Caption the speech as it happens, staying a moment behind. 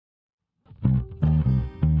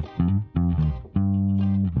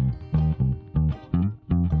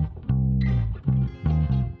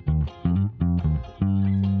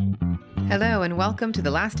Hello, and welcome to the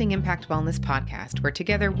Lasting Impact Wellness Podcast, where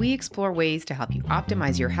together we explore ways to help you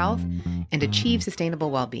optimize your health and achieve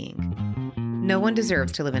sustainable well-being. No one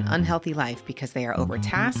deserves to live an unhealthy life because they are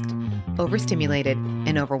overtasked, overstimulated,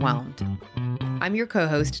 and overwhelmed. I'm your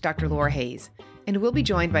co-host, Dr. Laura Hayes, and we'll be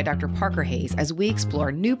joined by Dr. Parker Hayes as we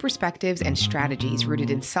explore new perspectives and strategies rooted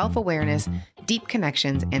in self-awareness, deep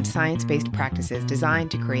connections, and science-based practices designed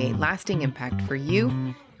to create lasting impact for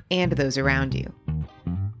you and those around you.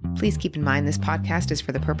 Please keep in mind this podcast is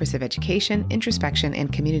for the purpose of education, introspection,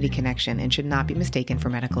 and community connection and should not be mistaken for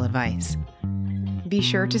medical advice. Be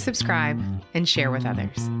sure to subscribe and share with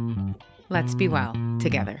others. Let's be well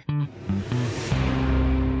together.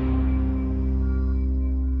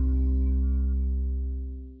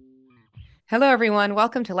 Hello, everyone.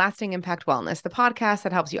 Welcome to Lasting Impact Wellness, the podcast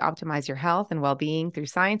that helps you optimize your health and well-being through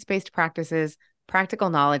science-based practices, practical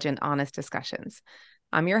knowledge, and honest discussions.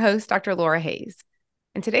 I'm your host, Dr. Laura Hayes.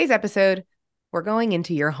 In today's episode, we're going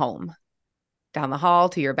into your home, down the hall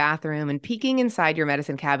to your bathroom, and peeking inside your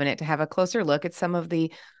medicine cabinet to have a closer look at some of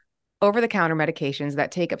the over-the-counter medications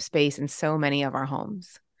that take up space in so many of our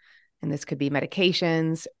homes. And this could be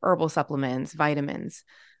medications, herbal supplements, vitamins.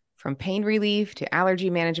 From pain relief to allergy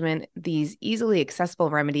management, these easily accessible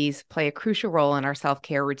remedies play a crucial role in our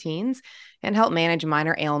self-care routines and help manage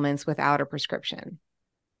minor ailments without a prescription.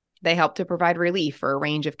 They help to provide relief for a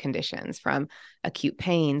range of conditions, from acute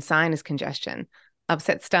pain, sinus congestion,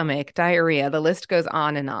 upset stomach, diarrhea, the list goes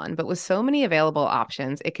on and on. But with so many available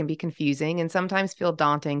options, it can be confusing and sometimes feel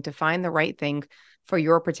daunting to find the right thing for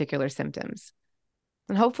your particular symptoms.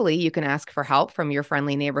 And hopefully you can ask for help from your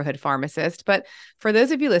friendly neighborhood pharmacist. But for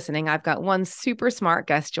those of you listening, I've got one super smart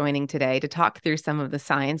guest joining today to talk through some of the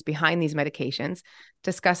science behind these medications,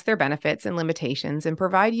 discuss their benefits and limitations, and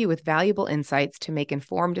provide you with valuable insights to make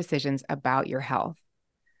informed decisions about your health.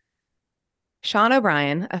 Sean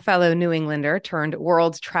O'Brien, a fellow New Englander turned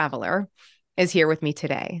world traveler, is here with me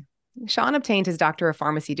today. Sean obtained his Doctor of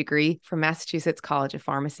Pharmacy degree from Massachusetts College of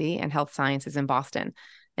Pharmacy and Health Sciences in Boston,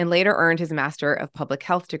 and later earned his Master of Public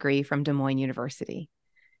Health degree from Des Moines University.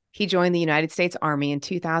 He joined the United States Army in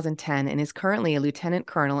 2010 and is currently a lieutenant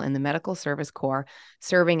colonel in the Medical Service Corps,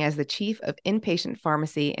 serving as the Chief of Inpatient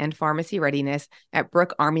Pharmacy and Pharmacy Readiness at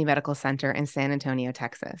Brooke Army Medical Center in San Antonio,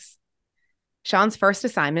 Texas. Sean's first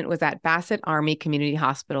assignment was at Bassett Army Community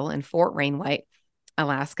Hospital in Fort Wainwright,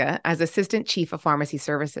 Alaska, as Assistant Chief of Pharmacy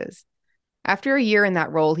Services. After a year in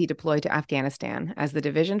that role, he deployed to Afghanistan as the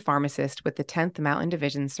division pharmacist with the 10th Mountain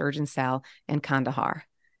Division Surgeon Cell in Kandahar.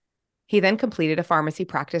 He then completed a pharmacy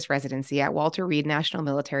practice residency at Walter Reed National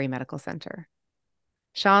Military Medical Center.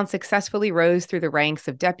 Sean successfully rose through the ranks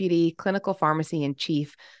of Deputy Clinical Pharmacy and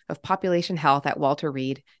Chief of Population Health at Walter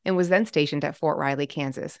Reed and was then stationed at Fort Riley,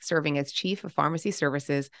 Kansas, serving as Chief of Pharmacy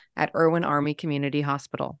Services at Irwin Army Community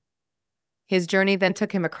Hospital. His journey then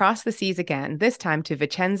took him across the seas again, this time to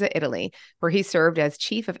Vicenza, Italy, where he served as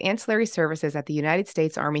Chief of Ancillary Services at the United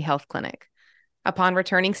States Army Health Clinic. Upon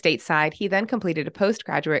returning stateside, he then completed a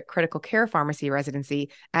postgraduate critical care pharmacy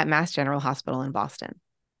residency at Mass General Hospital in Boston.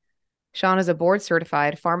 Sean is a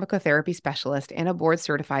board-certified pharmacotherapy specialist and a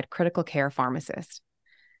board-certified critical care pharmacist.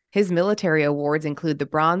 His military awards include the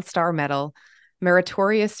Bronze Star Medal,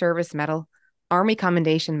 Meritorious Service Medal, Army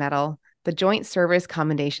Commendation Medal, the Joint Service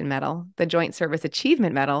Commendation Medal, the Joint Service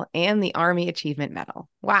Achievement Medal, and the Army Achievement Medal.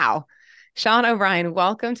 Wow. Sean O'Brien,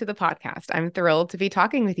 welcome to the podcast. I'm thrilled to be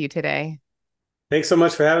talking with you today. Thanks so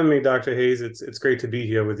much for having me, Dr. Hayes. It's great to be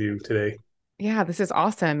here with you today. Yeah, this is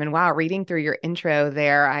awesome. And wow, reading through your intro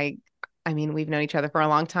there, I mean, we've known each other for a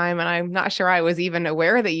long time, and I'm not sure I was even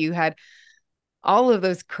aware that you had all of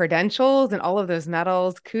those credentials and all of those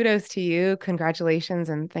medals. Kudos to you. Congratulations.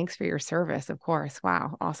 And thanks for your service, of course.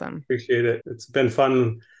 Wow. Awesome. Appreciate it. It's been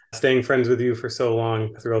fun staying friends with you for so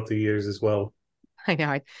long throughout the years as well. I know.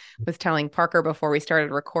 I was telling Parker before we started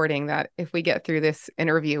recording that if we get through this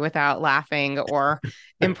interview without laughing or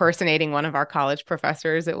impersonating one of our college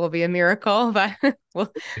professors, it will be a miracle. But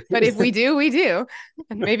if we do, we do.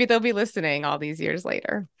 And maybe they'll be listening all these years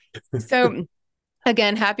later. So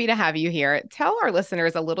again, happy to have you here. Tell our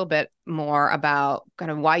listeners a little bit more about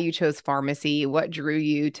kind of why you chose pharmacy, what drew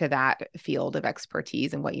you to that field of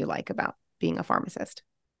expertise, and what you like about being a pharmacist.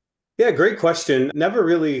 Yeah, great question. Never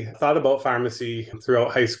really thought about pharmacy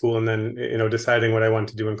throughout high school and then, deciding what I wanted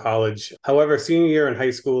to do in college. However, senior year in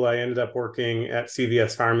high school, I ended up working at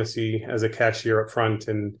CVS Pharmacy as a cashier up front.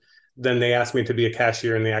 And then they asked me to be a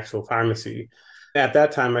cashier in the actual pharmacy. At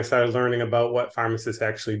that time, I started learning about what pharmacists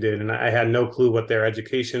actually did, and I had no clue what their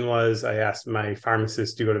education was. I asked my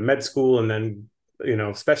pharmacist to go to med school and then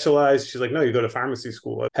specialize. She's like, no, you go to pharmacy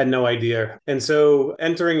school. I had no idea. And so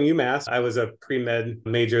entering UMass, I was a pre-med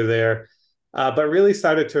major there. but really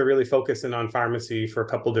started to really focus in on pharmacy for a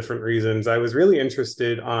couple different reasons. I was really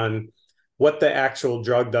interested on what the actual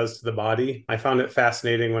drug does to the body. I found it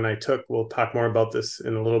fascinating when I took, we'll talk more about this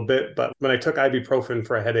in a little bit, but when I took ibuprofen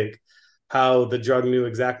for a headache, how the drug knew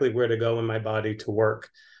exactly where to go in my body to work.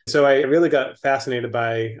 So I really got fascinated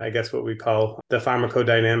by, I guess, what we call the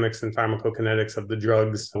pharmacodynamics and pharmacokinetics of the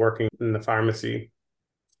drugs working in the pharmacy.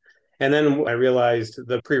 And then I realized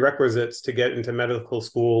the prerequisites to get into medical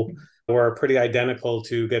school were pretty identical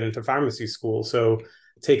to get into pharmacy school. So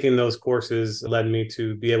taking those courses led me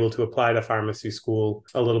to be able to apply to pharmacy school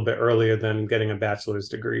a little bit earlier than getting a bachelor's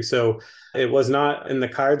degree. So it was not in the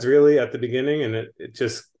cards really at the beginning, and it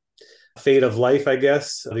just fate of life, I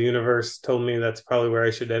guess. The universe told me that's probably where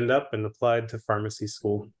I should end up and applied to pharmacy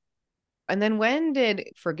school. And then when did,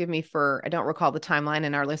 forgive me for, I don't recall the timeline,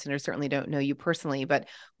 and our listeners certainly don't know you personally, but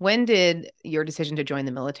when did your decision to join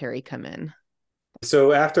the military come in?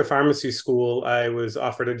 So after pharmacy school, I was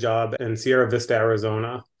offered a job in Sierra Vista,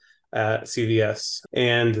 Arizona at CVS.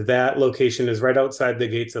 And that location is right outside the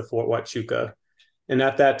gates of Fort Huachuca. And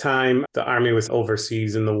at that time, the Army was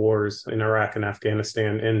overseas in the wars in Iraq and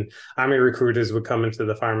Afghanistan. And Army recruiters would come into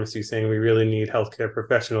the pharmacy saying, we really need healthcare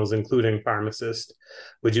professionals, including pharmacists.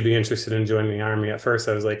 Would you be interested in joining the Army? At first,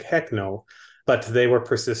 I was like, heck no. But they were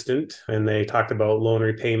persistent and they talked about loan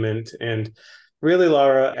repayment. And really,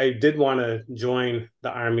 Laura, I did want to join the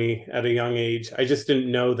Army at a young age. I just didn't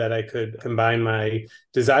know that I could combine my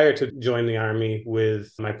desire to join the Army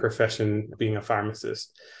with my profession being a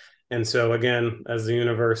pharmacist. And so again, as the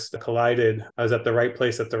universe collided, I was at the right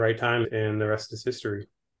place at the right time, and the rest is history.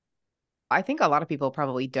 I think a lot of people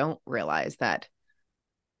probably don't realize that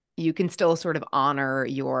you can still sort of honor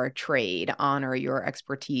your trade, honor your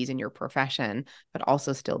expertise in your profession, but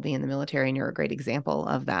also still be in the military. And you're a great example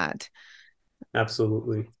of that.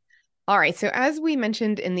 Absolutely. All right. So, as we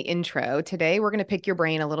mentioned in the intro, today we're going to pick your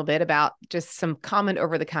brain a little bit about just some common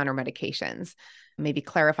over the counter medications, maybe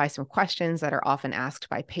clarify some questions that are often asked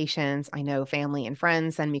by patients. I know family and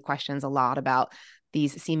friends send me questions a lot about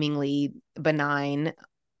these seemingly benign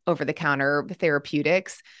over the counter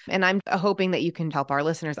therapeutics. And I'm hoping that you can help our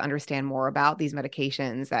listeners understand more about these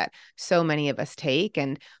medications that so many of us take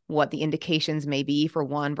and what the indications may be for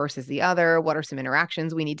one versus the other. What are some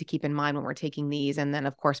interactions we need to keep in mind when we're taking these? And then,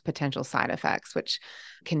 of course, potential side effects, which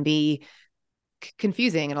can be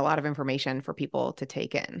confusing and a lot of information for people to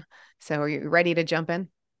take in. So are you ready to jump in?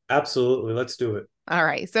 Absolutely. Let's do it. All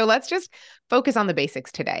right. So let's just focus on the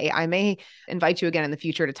basics today. I may invite you again in the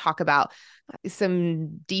future to talk about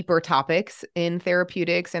some deeper topics in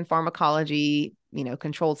therapeutics and pharmacology,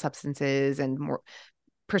 controlled substances and more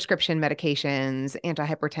prescription medications,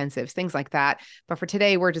 antihypertensives, things like that. But for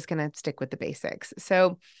today, we're just going to stick with the basics.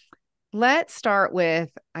 So let's start with,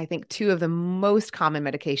 I think, two of the most common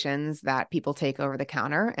medications that people take over the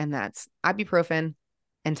counter, and that's ibuprofen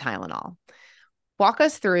and Tylenol. Walk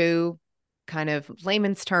us through kind of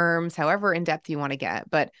layman's terms, however in depth you want to get,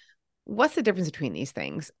 but what's the difference between these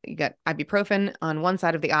things? You got ibuprofen on one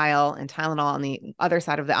side of the aisle and Tylenol on the other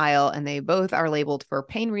side of the aisle, and they both are labeled for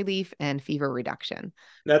pain relief and fever reduction.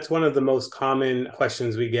 That's one of the most common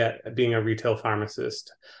questions we get being a retail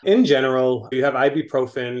pharmacist. In general, you have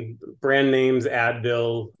ibuprofen, brand names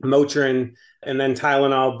Advil, Motrin, and then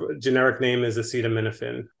Tylenol, generic name is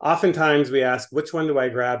acetaminophen. Oftentimes we ask, which one do I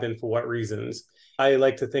grab and for what reasons? I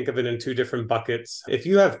like to think of it in two different buckets. If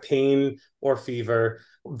you have pain or fever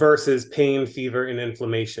versus pain, fever, and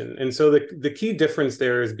inflammation. And so the key difference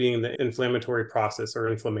there is being the inflammatory process or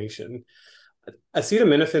inflammation.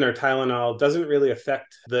 Acetaminophen or Tylenol doesn't really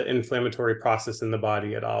affect the inflammatory process in the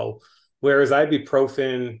body at all. Whereas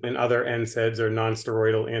ibuprofen and other NSAIDs or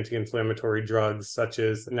nonsteroidal anti-inflammatory drugs such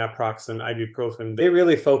as naproxen, ibuprofen, they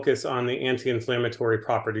really focus on the anti-inflammatory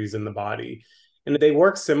properties in the body. And they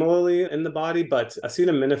work similarly in the body, but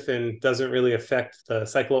acetaminophen doesn't really affect the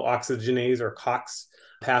cyclooxygenase or COX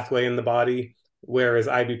pathway in the body, whereas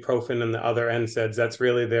ibuprofen and the other NSAIDs, that's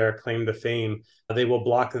really their claim to fame. They will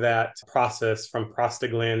block that process from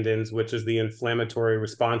prostaglandins, which is the inflammatory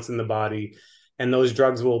response in the body, and those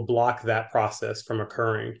drugs will block that process from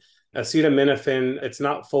occurring. Acetaminophen, it's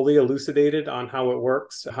not fully elucidated on how it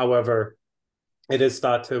works. However, it is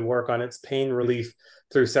thought to work on its pain relief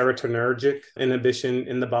through serotonergic inhibition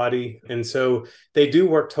in the body. And so they do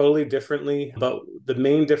work totally differently, but the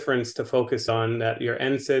main difference to focus on that your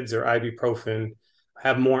NSAIDs or ibuprofen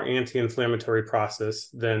have more anti-inflammatory process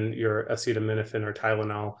than your acetaminophen or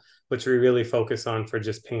Tylenol, which we really focus on for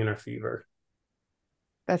just pain or fever.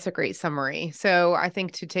 That's a great summary. So I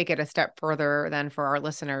think to take it a step further then for our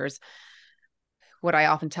listeners, What I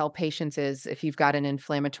often tell patients is if you've got an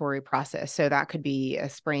inflammatory process, so that could be a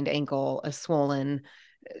sprained ankle, a swollen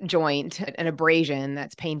joint, an abrasion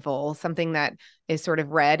that's painful, something that is sort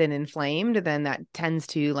of red and inflamed, then that tends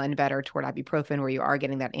to lend better toward ibuprofen, where you are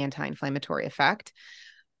getting that anti-inflammatory effect.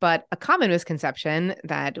 But a common misconception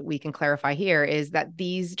that we can clarify here is that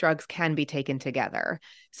these drugs can be taken together.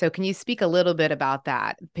 So can you speak a little bit about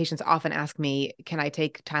that? Patients often ask me, can I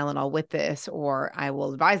take Tylenol with this? Or I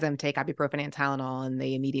will advise them take ibuprofen and Tylenol, and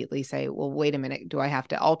they immediately say, well, wait a minute, do I have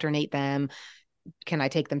to alternate them? Can I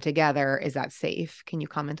take them together? Is that safe? Can you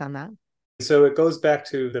comment on that? So it goes back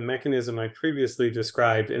to the mechanism I previously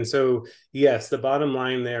described. And so, yes, the bottom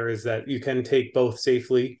line there is that you can take both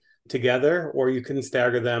safely together, or you can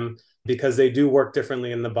stagger them because they do work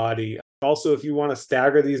differently in the body. Also, if you want to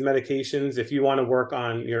stagger these medications, if you want to work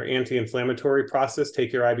on your anti-inflammatory process,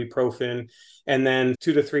 take your ibuprofen, and then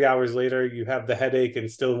 2 to 3 hours later, you have the headache and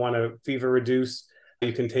still want to fever reduce,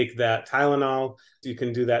 you can take that Tylenol. You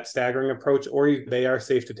can do that staggering approach, or they are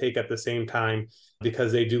safe to take at the same time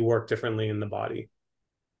because they do work differently in the body.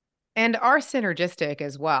 And are synergistic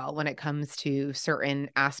as well when it comes to certain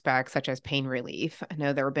aspects, such as pain relief. I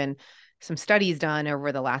know there have been some studies done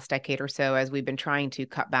over the last decade or so as we've been trying to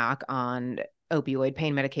cut back on opioid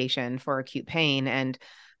pain medication for acute pain. And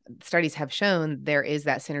studies have shown there is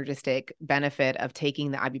that synergistic benefit of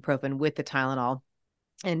taking the ibuprofen with the Tylenol,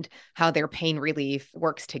 and how their pain relief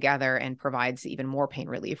works together and provides even more pain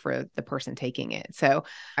relief for the person taking it. So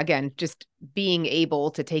again, just being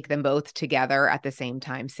able to take them both together at the same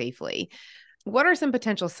time safely. What are some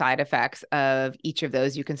potential side effects of each of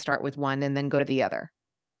those? You can start with one and then go to the other.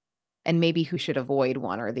 And maybe who should avoid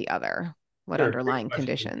one or the other? What Sure, great underlying question.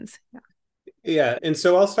 conditions? Yeah, and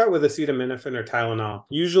so I'll start with acetaminophen or Tylenol.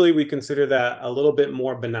 Usually we consider that a little bit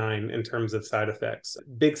more benign in terms of side effects.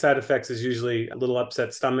 Big side effects is usually a little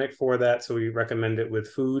upset stomach for that, so we recommend it with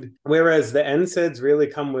food. Whereas the NSAIDs really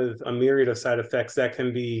come with a myriad of side effects that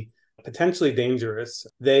can be potentially dangerous.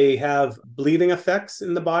 They have bleeding effects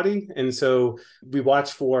in the body, and so we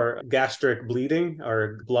watch for gastric bleeding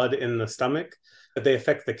or blood in the stomach, but they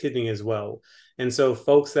affect the kidney as well. And so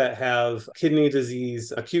folks that have kidney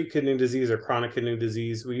disease, acute kidney disease or chronic kidney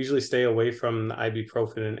disease, we usually stay away from the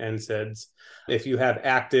ibuprofen and NSAIDs. If you have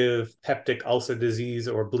active peptic ulcer disease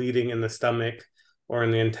or bleeding in the stomach or in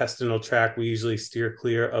the intestinal tract, we usually steer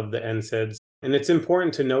clear of the NSAIDs. And it's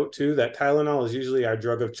important to note too that Tylenol is usually our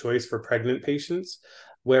drug of choice for pregnant patients,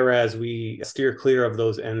 whereas we steer clear of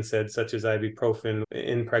those NSAIDs such as ibuprofen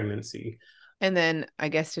in pregnancy. And then I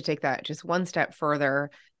guess to take that just one step further,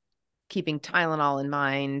 keeping Tylenol in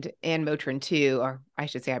mind and Motrin too, or I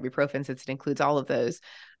should say ibuprofen, since it includes all of those,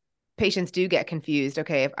 patients do get confused.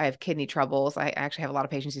 Okay, if I have kidney troubles, I actually have a lot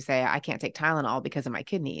of patients who say, I can't take Tylenol because of my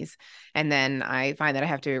kidneys. And then I find that I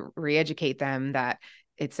have to re-educate them that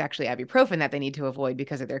it's actually ibuprofen that they need to avoid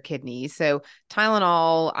because of their kidneys. So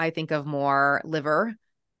Tylenol, I think of more liver,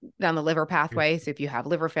 down the liver pathway. So if you have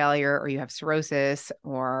liver failure or you have cirrhosis,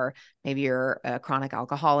 or maybe you're a chronic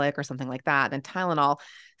alcoholic or something like that, then Tylenol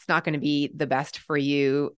is not going to be the best for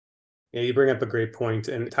you. Yeah, you bring up a great point.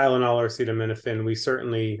 And Tylenol or acetaminophen, we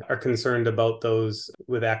certainly are concerned about those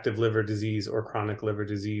with active liver disease or chronic liver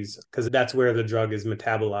disease, because that's where the drug is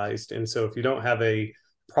metabolized. And so if you don't have a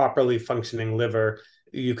properly functioning liver,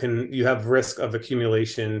 you have risk of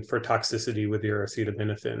accumulation for toxicity with your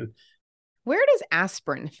acetaminophen. Where does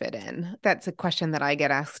aspirin fit in? That's a question that I get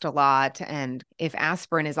asked a lot. And if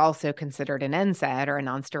aspirin is also considered an NSAID or a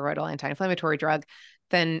nonsteroidal anti-inflammatory drug,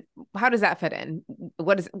 then how does that fit in?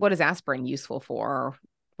 What is aspirin useful for?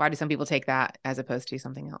 Why do some people take that as opposed to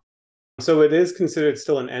something else? So it is considered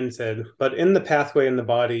still an NSAID, but in the pathway in the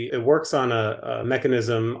body, it works on a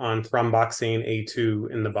mechanism on thromboxane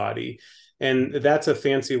A2 in the body. And that's a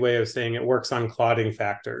fancy way of saying it works on clotting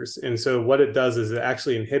factors. And so what it does is it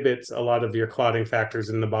actually inhibits a lot of your clotting factors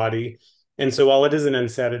in the body. And so while it is an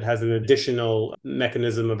NSAID, it has an additional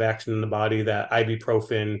mechanism of action in the body that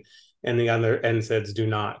ibuprofen and the other NSAIDs do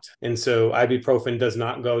not. And so ibuprofen does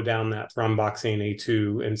not go down that thromboxane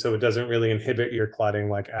A2, and so it doesn't really inhibit your clotting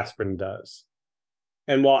like aspirin does.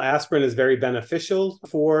 And while aspirin is very beneficial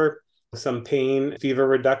for some pain, fever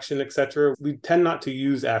reduction, etc., we tend not to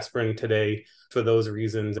use aspirin today for those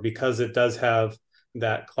reasons, because it does have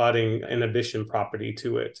that clotting inhibition property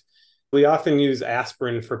to it. We often use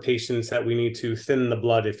aspirin for patients that we need to thin the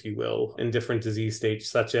blood, if you will, in different disease states,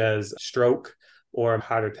 such as stroke or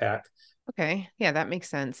heart attack. Okay. Yeah, that makes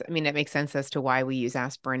sense. I mean, it makes sense as to why we use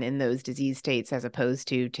aspirin in those disease states as opposed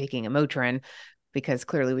to taking a Motrin, because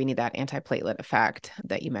clearly we need that antiplatelet effect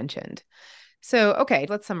that you mentioned. So, okay,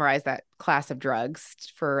 let's summarize that class of drugs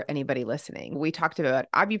for anybody listening. We talked about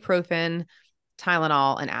ibuprofen,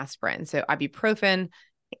 Tylenol, and aspirin. So ibuprofen,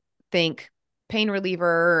 think pain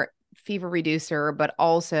reliever, fever reducer, but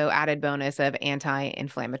also added bonus of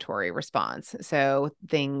anti-inflammatory response. So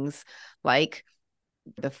things like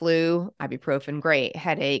the flu, ibuprofen, great.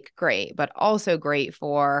 Headache, great. But also great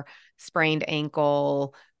for sprained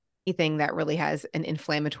ankle, anything that really has an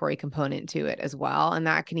inflammatory component to it as well. And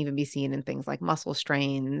that can even be seen in things like muscle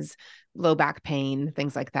strains, low back pain,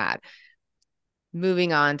 things like that.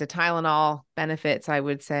 Moving on to Tylenol benefits, I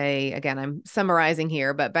would say, again, I'm summarizing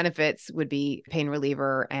here, but benefits would be pain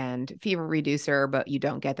reliever and fever reducer, but you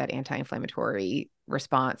don't get that anti-inflammatory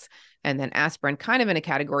response. And then aspirin, kind of in a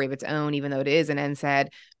category of its own, even though it is an NSAID,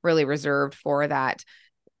 really reserved for that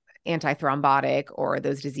antithrombotic or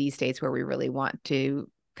those disease states where we really want to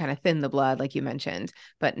kind of thin the blood, like you mentioned,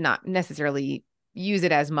 but not necessarily use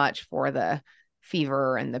it as much for the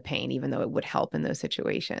fever and the pain, even though it would help in those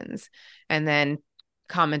situations. And then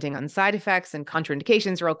commenting on side effects and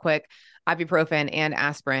contraindications real quick, ibuprofen and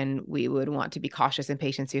aspirin, we would want to be cautious in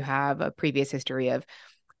patients who have a previous history of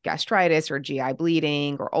gastritis or GI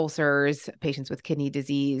bleeding or ulcers. Patients with kidney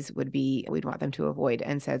disease we'd want them to avoid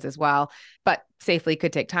NSAIDs as well, but safely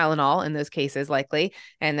could take Tylenol in those cases likely.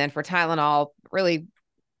 And then for Tylenol, really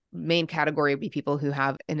main category would be people who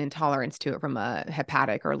have an intolerance to it from a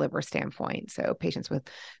hepatic or liver standpoint. So patients with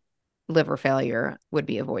liver failure would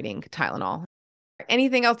be avoiding Tylenol.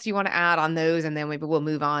 Anything else you want to add on those? And then maybe we'll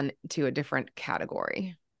move on to a different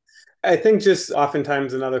category. I think just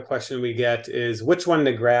oftentimes another question we get is which one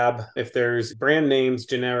to grab. If there's brand names,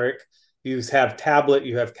 generic, you have tablet,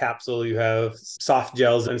 you have capsule, you have soft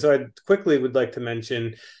gels. And so I quickly would like to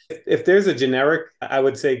mention, if there's a generic, I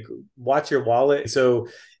would say watch your wallet. So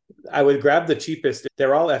I would grab the cheapest.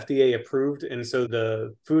 They're all FDA approved. And so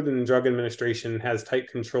the Food and Drug Administration has tight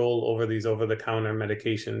control over these over-the-counter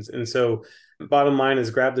medications. And so bottom line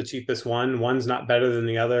is grab the cheapest one. One's not better than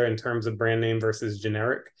the other in terms of brand name versus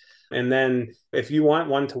generic. And then if you want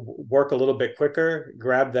one to work a little bit quicker,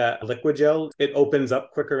 grab that liquid gel. It opens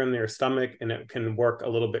up quicker in your stomach and it can work a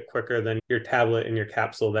little bit quicker than your tablet and your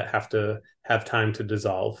capsule that have to have time to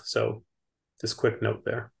dissolve. So just quick note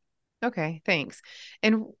there. Okay, thanks.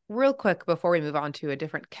 And real quick, before we move on to a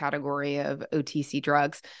different category of OTC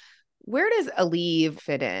drugs, where does Aleve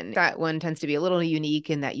fit in? That one tends to be a little unique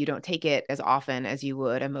in that you don't take it as often as you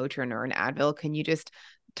would a Motrin or an Advil. Can you just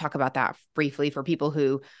talk about that briefly for people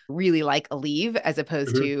who really like Aleve as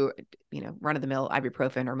opposed to, run-of-the-mill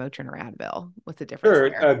ibuprofen or Motrin or Advil? What's the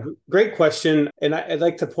difference there? Great question. And I'd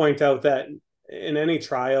like to point out that in any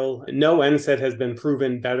trial, no NSAID has been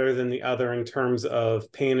proven better than the other in terms of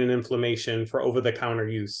pain and inflammation for over-the-counter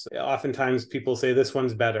use. Oftentimes people say this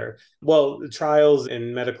one's better. Well, the trials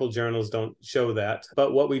in medical journals don't show that.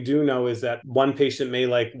 But what we do know is that one patient may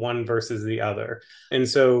like one versus the other. And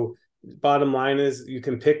so bottom line is you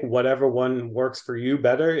can pick whatever one works for you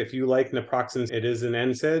better. If you like naproxen, it is an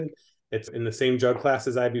NSAID. It's in the same drug class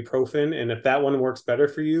as ibuprofen. And if that one works better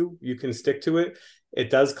for you, you can stick to it. It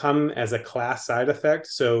does come as a class side effect.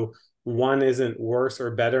 So one isn't worse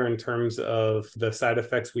or better in terms of the side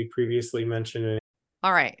effects we previously mentioned.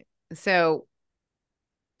 All right. So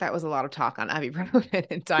that was a lot of talk on ibuprofen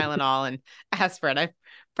and Tylenol and aspirin.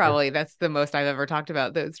 That's the most I've ever talked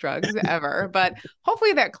about those drugs ever. But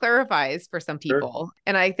hopefully that clarifies for some people. Sure.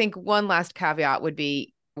 And I think one last caveat would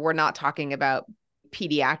be we're not talking about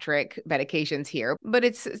pediatric medications here, but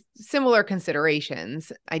it's similar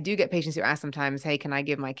considerations. I do get patients who ask sometimes, hey, can I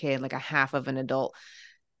give my kid like a half of an adult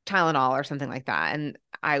Tylenol or something like that? And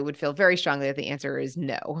I would feel very strongly that the answer is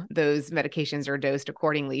no. Those medications are dosed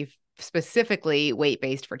accordingly, specifically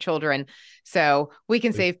weight-based for children. So we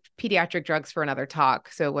can save pediatric drugs for another talk.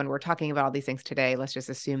 So when we're talking about all these things today, let's just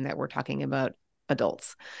assume that we're talking about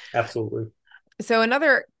adults. Absolutely. So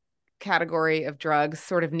another category of drugs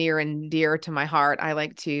sort of near and dear to my heart. I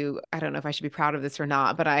don't know if I should be proud of this or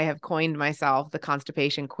not, but I have coined myself the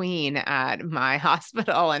constipation queen at my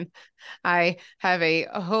hospital. And I have a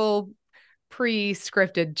whole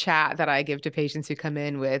pre-scripted chat that I give to patients who come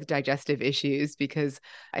in with digestive issues because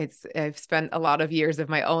I've spent a lot of years of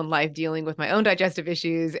my own life dealing with my own digestive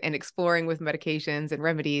issues and exploring with medications and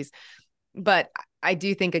remedies. But I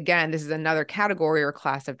do think, again, this is another category or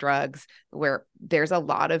class of drugs where there's a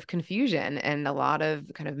lot of confusion and a lot of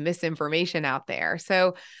kind of misinformation out there.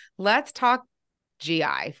 So let's talk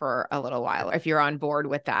GI for a little while, if you're on board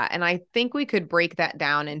with that. And I think we could break that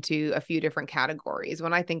down into a few different categories.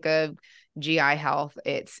 When I think of GI health,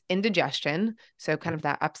 it's indigestion. So kind of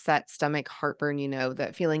that upset stomach, heartburn,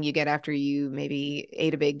 that feeling you get after you maybe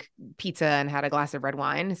ate a big pizza and had a glass of red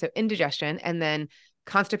wine. So indigestion. And then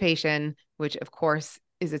constipation, which of course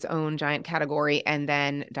is its own giant category, and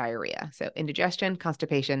then diarrhea. So indigestion,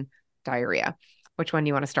 constipation, diarrhea. Which one do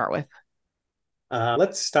you want to start with?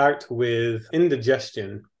 Let's start with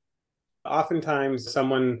indigestion. Oftentimes,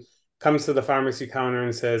 someone comes to the pharmacy counter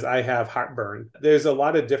and says, I have heartburn. There's a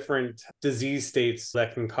lot of different disease states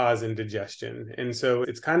that can cause indigestion. And so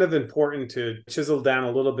it's kind of important to chisel down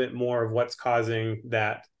a little bit more of what's causing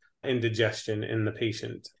that indigestion in the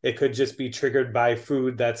patient. It could just be triggered by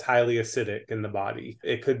food that's highly acidic in the body.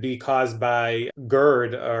 It could be caused by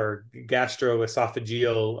GERD or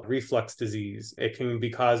gastroesophageal reflux disease. It can be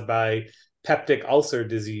caused by peptic ulcer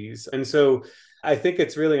disease. And so I think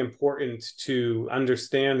it's really important to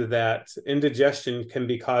understand that indigestion can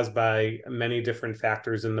be caused by many different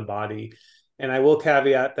factors in the body. And I will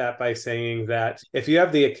caveat that by saying that if you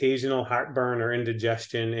have the occasional heartburn or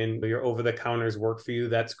indigestion and your over-the-counters work for you,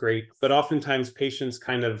 that's great. But oftentimes patients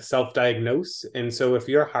kind of self-diagnose. And so if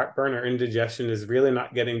your heartburn or indigestion is really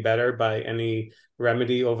not getting better by any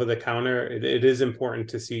remedy over the counter, it is important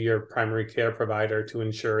to see your primary care provider to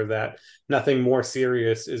ensure that nothing more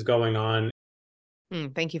serious is going on.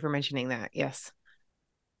 Thank you for mentioning that. Yes.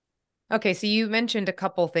 Okay, so you mentioned a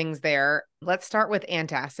couple things there. Let's start with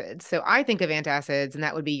antacids. So I think of antacids, and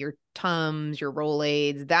that would be your Tums, your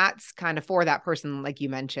Rolaids. That's kind of for that person, like you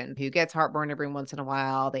mentioned, who gets heartburn every once in a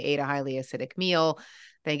while. They ate a highly acidic meal.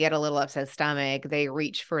 They get a little upset stomach. They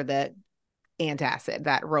reach for the antacid,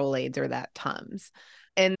 that Rolaids or that Tums.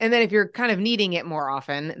 And then if you're kind of needing it more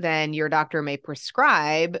often, then your doctor may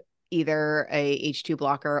prescribe either a H2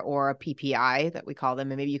 blocker or a PPI that we call them.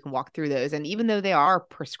 And maybe you can walk through those. And even though they are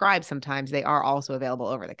prescribed, sometimes they are also available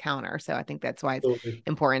over the counter. So I think that's why it's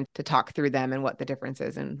important to talk through them and what the difference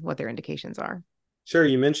is and what their indications are. Sure.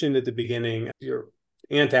 You mentioned at the beginning your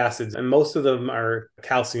antacids, and most of them are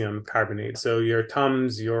calcium carbonate. So your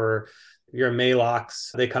Tums, your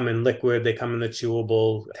Malox, they come in liquid, they come in the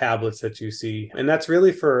chewable tablets that you see. And that's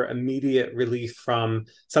really for immediate relief from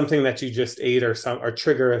something that you just ate or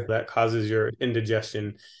trigger that causes your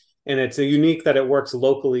indigestion. And it's unique that it works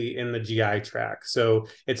locally in the GI tract. So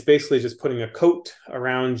it's basically just putting a coat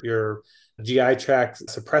around your GI tract,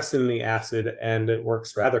 suppressing the acid, and it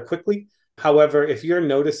works rather quickly. However, if you're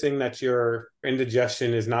noticing that your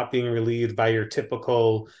indigestion is not being relieved by your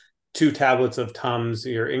typical 2 tablets of Tums,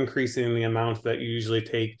 you're increasing the amount that you usually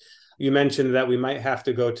take. You mentioned that we might have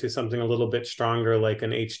to go to something a little bit stronger, like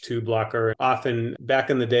an H2 blocker. Often back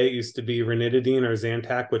in the day, it used to be ranitidine or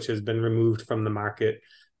Zantac, which has been removed from the market.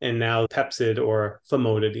 And now Pepcid or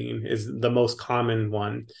famotidine is the most common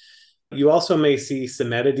one. You also may see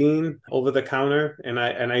cimetidine over the counter. And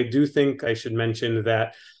I do think I should mention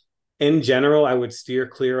that in general, I would steer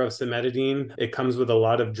clear of cimetidine. It comes with a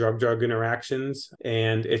lot of drug-drug interactions,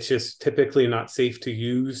 and it's just typically not safe to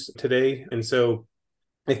use today. And so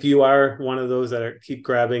if you are one of those that keep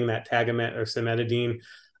grabbing that Tagamet or cimetidine,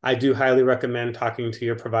 I do highly recommend talking to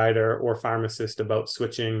your provider or pharmacist about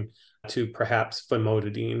switching to perhaps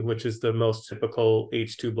famotidine, which is the most typical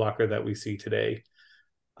H2 blocker that we see today.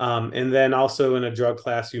 And then also in a drug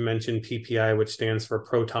class, you mentioned PPI, which stands for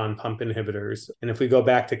proton pump inhibitors. And if we go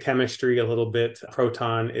back to chemistry a little bit,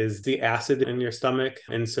 proton is the acid in your stomach.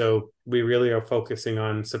 And so we really are focusing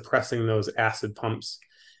on suppressing those acid pumps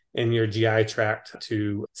in your GI tract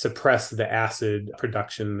to suppress the acid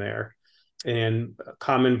production there. And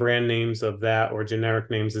common brand names of that or generic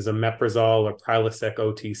names is omeprazole or Prilosec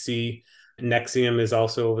OTC. Nexium is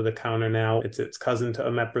also over the counter now. It's its cousin to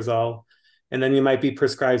omeprazole. And then you might be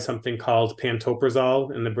prescribed something called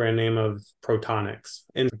pantoprazole in the brand name of Protonix.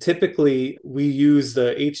 And typically we use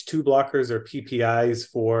the H2 blockers or PPIs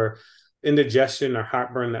for indigestion or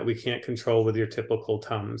heartburn that we can't control with your typical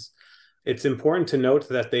Tums. It's important to note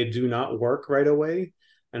that they do not work right away.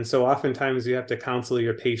 And so oftentimes you have to counsel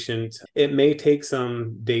your patient. It may take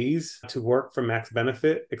some days to work for max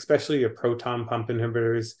benefit, especially your proton pump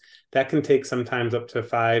inhibitors. That can take sometimes up to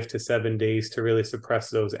 5 to 7 days to really suppress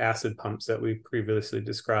those acid pumps that we previously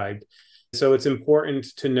described. So it's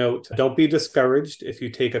important to note, don't be discouraged if you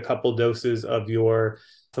take a couple doses of your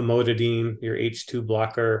famotidine, your H2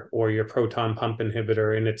 blocker, or your proton pump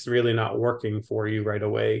inhibitor, and it's really not working for you right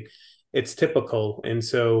away. It's typical. And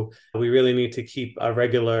so we really need to keep a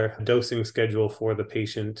regular dosing schedule for the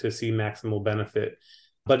patient to see maximal benefit.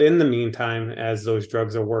 But in the meantime, as those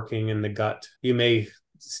drugs are working in the gut, you may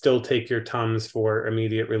still take your Tums for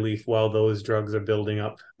immediate relief while those drugs are building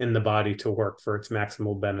up in the body to work for its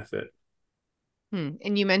maximal benefit.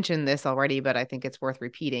 And you mentioned this already, but I think it's worth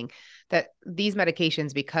repeating that these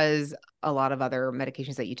medications, because a lot of other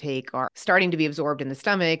medications that you take are starting to be absorbed in the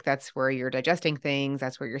stomach, that's where you're digesting things.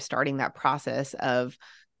 That's where you're starting that process of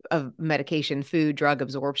of medication, food, drug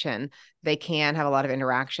absorption, they can have a lot of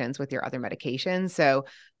interactions with your other medications. So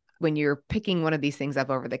when you're picking one of these things up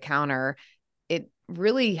over the counter, it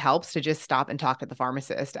really helps to just stop and talk to the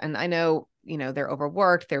pharmacist. And I know, they're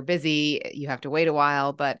overworked, they're busy, you have to wait a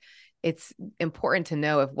while, but it's important to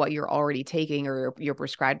know if what you're already taking or you're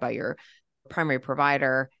prescribed by your primary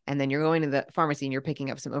provider, and then you're going to the pharmacy and you're picking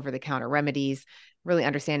up some over-the-counter remedies, really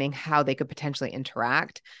understanding how they could potentially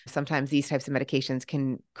interact. Sometimes these types of medications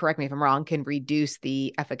can, correct me if I'm wrong, can reduce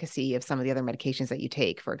the efficacy of some of the other medications that you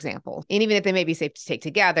take, for example. And even if they may be safe to take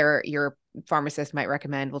together, your pharmacist might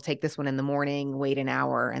recommend, well, take this one in the morning, wait an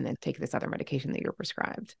hour, and then take this other medication that you're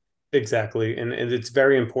prescribed. Exactly. And it's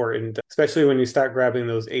very important, especially when you start grabbing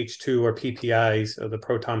those H2 or PPIs, or the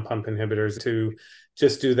proton pump inhibitors, to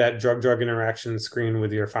just do that drug-drug interaction screen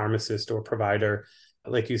with your pharmacist or provider.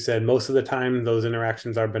 Like you said, most of the time, those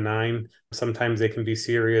interactions are benign. Sometimes they can be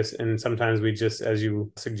serious. And sometimes we just, as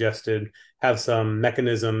you suggested, have some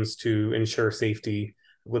mechanisms to ensure safety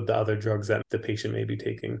with the other drugs that the patient may be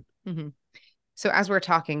taking. Mm-hmm. So as we're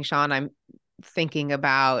talking, Sean, I'm thinking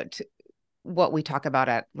about what we talk about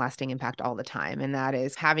at Lasting Impact all the time. And that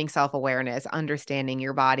is having self-awareness, understanding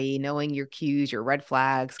your body, knowing your cues, your red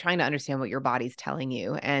flags, trying to understand what your body's telling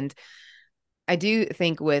you. And I do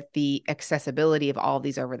think with the accessibility of all of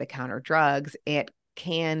these over-the-counter drugs, it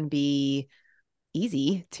can be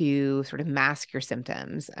easy to sort of mask your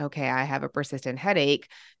symptoms. Okay, I have a persistent headache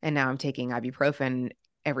and now I'm taking ibuprofen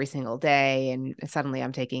every single day, and suddenly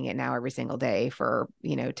I'm taking it now every single day for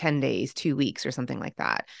 10 days, 2 weeks, or something like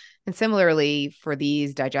that. And similarly for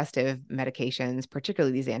these digestive medications,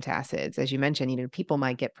 particularly these antacids, as you mentioned, people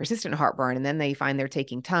might get persistent heartburn, and then they find they're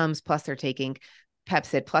taking Tums, plus they're taking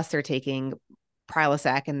Pepcid, plus they're taking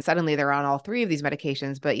Prilosec, and suddenly they're on all three of these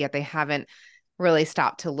medications, but yet they haven't really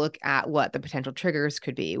stop to look at what the potential triggers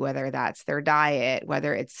could be, whether that's their diet,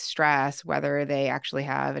 whether it's stress, whether they actually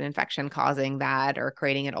have an infection causing that or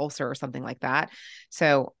creating an ulcer or something like that.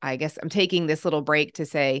 So I guess I'm taking this little break to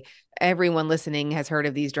say everyone listening has heard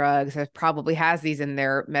of these drugs, probably has these in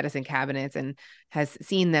their medicine cabinets and has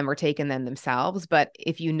seen them or taken them themselves. But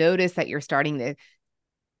if you notice that you're starting to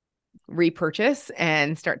repurchase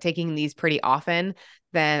and start taking these pretty often,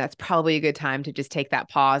 then that's probably a good time to just take that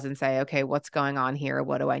pause and say, okay, what's going on here?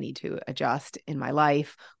 What do I need to adjust in my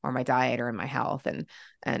life or my diet or in my health,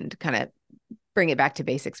 and kind of bring it back to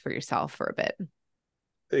basics for yourself for a bit.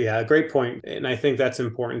 Yeah, great point. And I think that's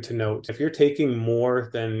important to note. If you're taking more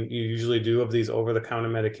than you usually do of these over-the-counter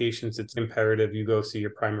medications, it's imperative you go see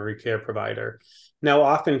your primary care provider. Now,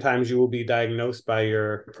 oftentimes you will be diagnosed by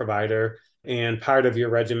your provider, and part of your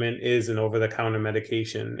regimen is an over-the-counter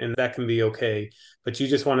medication, and that can be okay. But you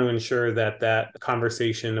just want to ensure that that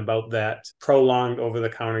conversation about that prolonged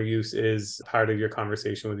over-the-counter use is part of your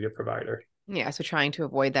conversation with your provider. Yeah, so trying to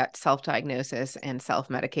avoid that self-diagnosis and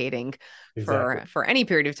self-medicating Exactly. for any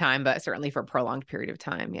period of time, but certainly for a prolonged period of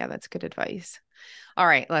time. Yeah, that's good advice. All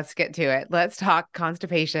right, let's get to it. Let's talk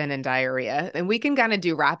constipation and diarrhea. And we can kind of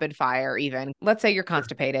do rapid fire even. Let's say you're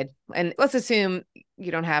constipated, and let's assume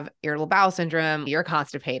you don't have irritable bowel syndrome, you're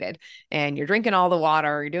constipated, and you're drinking all the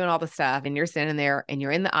water, you're doing all the stuff, and you're standing there and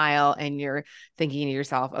you're in the aisle and you're thinking to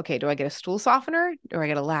yourself, okay, do I get a stool softener? Do I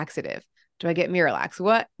get a laxative? Do I get Miralax?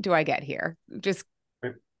 What do I get here? Just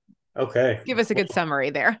Okay. give us a good summary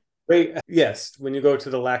there. Great. Yes. When you go to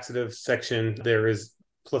the laxative section, there is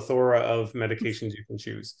plethora of medications you can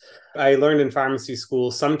choose. I learned in pharmacy school,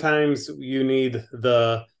 sometimes you need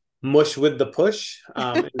the mush with the push.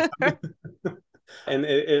 And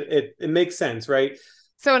it makes sense, right?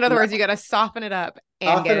 So in other words, you got to soften it up and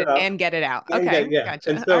Soften get it it up and get it out. and Okay. yeah. Gotcha.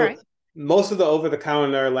 And All so right. most of the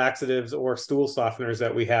over-the-counter laxatives or stool softeners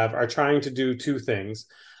that we have are trying to do two things: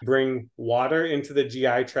 bring water into the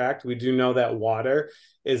GI tract. We do know that water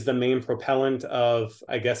is the main propellant of,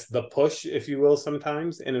 I guess, the push, if you will,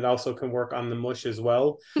 sometimes, and it also can work on the mush as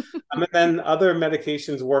well. And then other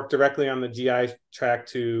medications work directly on the GI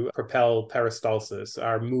tract to propel peristalsis,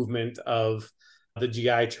 our movement of the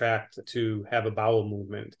GI tract to have a bowel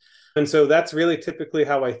movement. And so that's really typically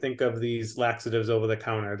how I think of these laxatives over the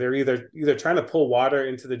counter. They're either trying to pull water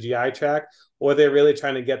into the GI tract, or they're really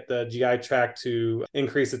trying to get the GI tract to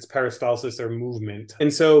increase its peristalsis or movement.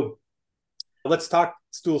 And so let's talk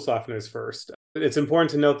stool softeners first. It's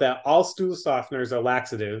important to note that all stool softeners are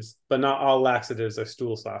laxatives, but not all laxatives are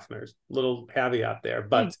stool softeners. Little caveat there,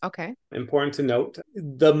 but okay. Important to note.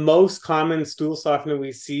 The most common stool softener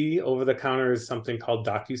we see over the counter is something called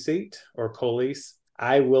Docusate or Colace.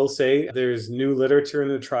 I will say there's new literature in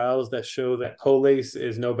the trials that show that Colace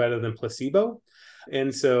is no better than placebo.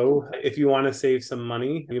 And so if you want to save some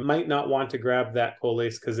money, you might not want to grab that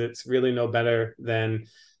Colace because it's really no better than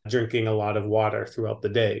drinking a lot of water throughout the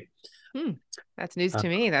day. That's news to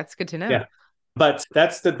me. That's good to know. Yeah. But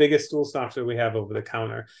that's the biggest stool softener we have over the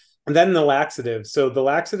counter. And then the laxatives. So the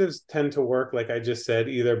laxatives tend to work, like I just said,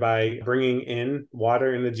 either by bringing in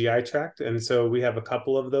water in the GI tract. And so we have a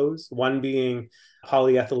couple of those, one being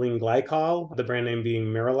polyethylene glycol, the brand name being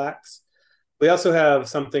Miralax. We also have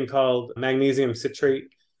something called magnesium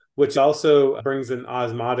citrate, which also brings an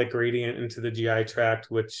osmotic gradient into the GI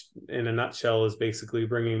tract, which in a nutshell is basically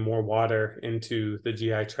bringing more water into the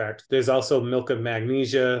GI tract. There's also milk of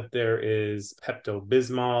magnesia. There is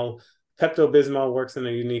Pepto-Bismol. Pepto-Bismol works in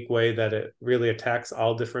a unique way that it really attacks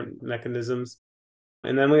all different mechanisms.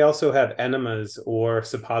 And then we also have enemas or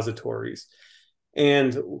suppositories.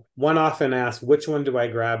 And one often asks, which one do I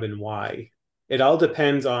grab and why? It all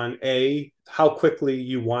depends on how quickly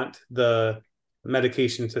you want the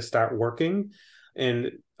medication to start working.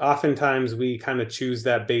 And oftentimes we kind of choose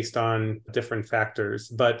that based on different factors.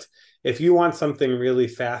 But if you want something really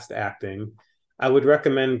fast acting, I would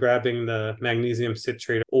recommend grabbing the magnesium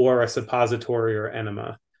citrate or a suppository or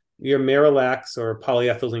enema. Your Miralax or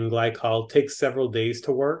polyethylene glycol takes several days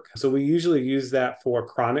to work. So we usually use that for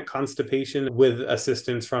chronic constipation with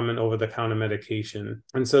assistance from an over-the-counter medication.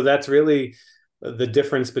 And so that's really the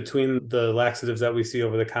difference between the laxatives that we see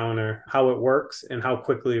over the counter, how it works, and how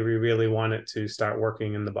quickly we really want it to start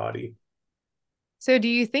working in the body. So do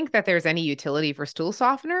you think that there's any utility for stool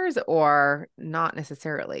softeners or not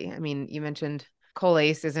necessarily? I mean, you mentioned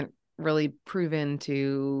Colace isn't really proven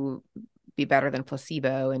to be better than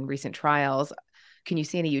placebo in recent trials. Can you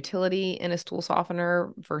see any utility in a stool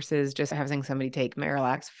softener versus just having somebody take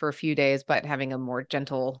Miralax for a few days, but having a more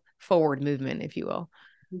gentle forward movement, if you will?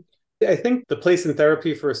 I think the place in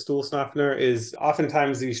therapy for a stool softener is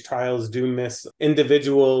oftentimes these trials do miss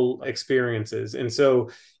individual experiences. And so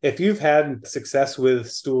if you've had success with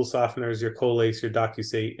stool softeners, your Colace, your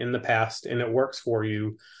Docusate in the past, and it works for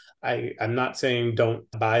you, I'm not saying don't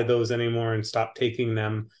buy those anymore and stop taking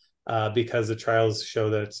them because the trials show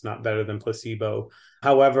that it's not better than placebo.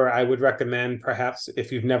 However, I would recommend perhaps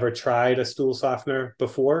if you've never tried a stool softener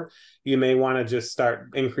before, you may want to just start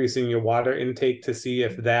increasing your water intake to see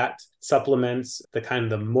if that supplements the kind of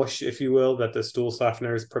the mush, if you will, that the stool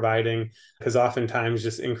softener is providing. Because oftentimes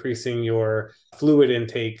just increasing your fluid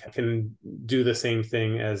intake can do the same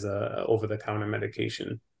thing as a over-the-counter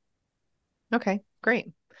medication. Okay, great.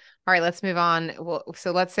 All right, let's move on. Well,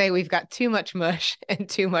 so let's say we've got too much mush and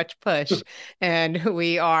too much push, and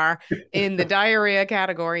we are in the diarrhea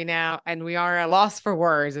category now, and we are at a loss for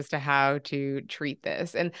words as to how to treat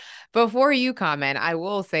this. And before you comment, I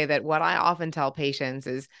will say that what I often tell patients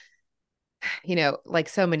is, like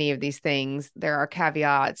so many of these things, there are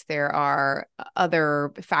caveats, there are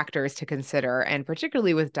other factors to consider, and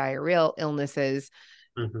particularly with diarrheal illnesses.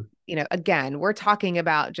 Mm-hmm. Again, we're talking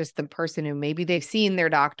about just the person who maybe they've seen their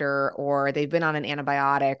doctor or they've been on an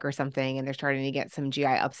antibiotic or something, and they're starting to get some GI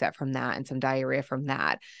upset from that and some diarrhea from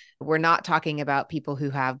that. We're not talking about people who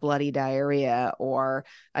have bloody diarrhea or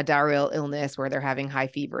a diarrheal illness where they're having high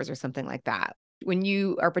fevers or something like that. When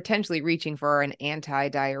you are potentially reaching for an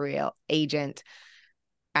anti-diarrheal agent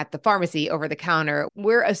at the pharmacy over the counter,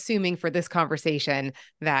 we're assuming for this conversation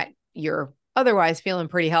that you're otherwise feeling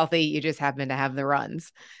pretty healthy. You just happen to have the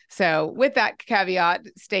runs. So with that caveat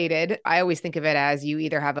stated, I always think of it as you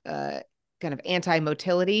either have a kind of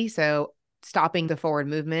anti-motility, so stopping the forward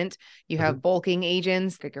movement. You have bulking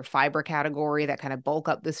agents, like your fiber category that kind of bulk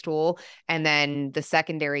up the stool. And then the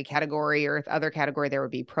secondary category or other category, there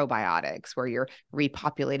would be probiotics, where you're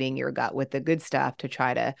repopulating your gut with the good stuff to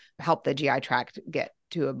try to help the GI tract get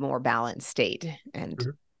to a more balanced state and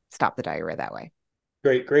stop the diarrhea that way.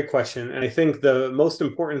 Great question. And I think the most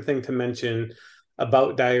important thing to mention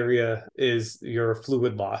about diarrhea is your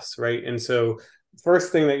fluid loss, right? And so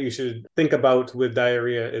first thing that you should think about with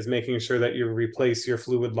diarrhea is making sure that you replace your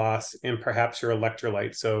fluid loss and perhaps your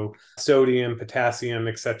electrolytes. So sodium, potassium,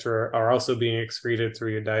 et cetera, are also being excreted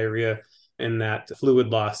through your diarrhea in that fluid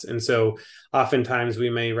loss. And so oftentimes we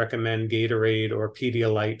may recommend Gatorade or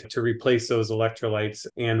Pedialyte to replace those electrolytes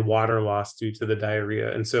and water loss due to the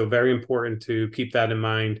diarrhea. And so very important to keep that in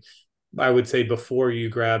mind, I would say, before you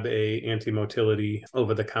grab a anti-motility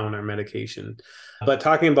over-the-counter medication. But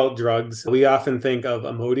talking about drugs, we often think of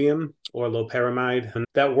Imodium or loperamide, and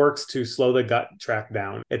that works to slow the gut tract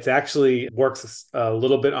down. It actually works a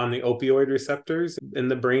little bit on the opioid receptors in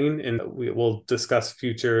the brain, and we will discuss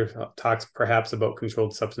future talks perhaps about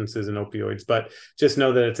controlled substances and opioids, but just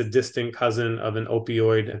know that it's a distant cousin of an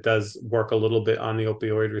opioid. It does work a little bit on the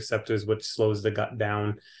opioid receptors, which slows the gut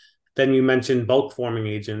down. Then you mentioned bulk forming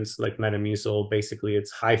agents like Metamucil. Basically, it's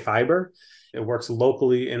high fiber. It works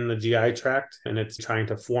locally in the GI tract, and it's trying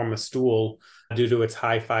to form a stool due to its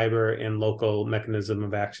high fiber and local mechanism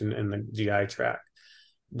of action in the GI tract.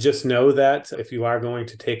 Just know that if you are going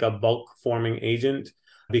to take a bulk forming agent,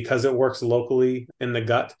 because it works locally in the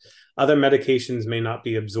gut, other medications may not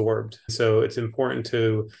be absorbed. So it's important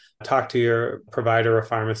to talk to your provider or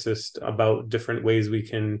pharmacist about different ways we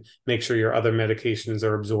can make sure your other medications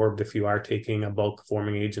are absorbed if you are taking a bulk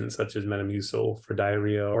forming agent such as Metamucil for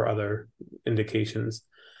diarrhea or other indications.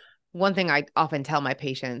 One thing I often tell my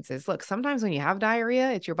patients is, look, sometimes when you have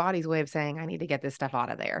diarrhea, it's your body's way of saying, I need to get this stuff out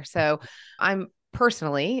of there. So I'm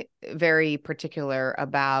personally very particular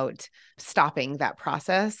about stopping that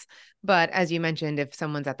process. But as you mentioned, if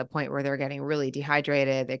someone's at the point where they're getting really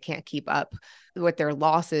dehydrated, they can't keep up with their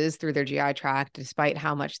losses through their GI tract, despite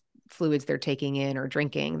how much fluids they're taking in or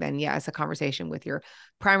drinking, then yes, a conversation with your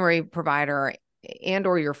primary provider and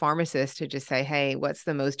or your pharmacist to just say, hey, what's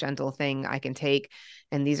the most gentle thing I can take?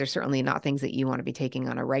 And these are certainly not things that you want to be taking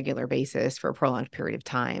on a regular basis for a prolonged period of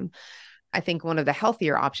time. I think one of the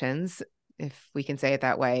healthier options, if we can say it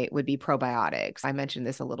that way, would be probiotics. I mentioned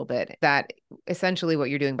this a little bit, that essentially what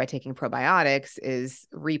you're doing by taking probiotics is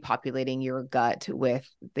repopulating your gut with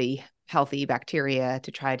the healthy bacteria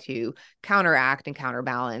to try to counteract and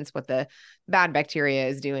counterbalance what the bad bacteria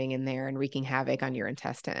is doing in there and wreaking havoc on your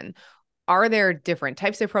intestine. Are there different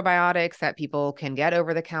types of probiotics that people can get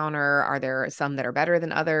over the counter? Are there some that are better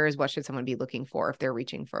than others? What should someone be looking for if they're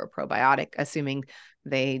reaching for a probiotic, assuming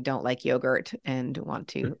they don't like yogurt and want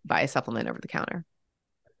to buy a supplement over the counter?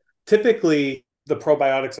 Typically, the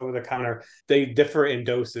probiotics over the counter, they differ in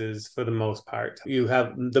doses for the most part. You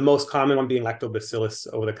have the most common one being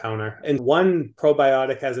lactobacillus over the counter. And one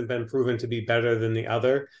probiotic hasn't been proven to be better than the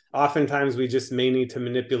other. Oftentimes, we just may need to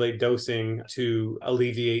manipulate dosing to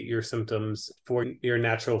alleviate your symptoms for your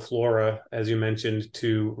natural flora, as you mentioned,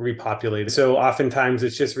 to repopulate. So oftentimes,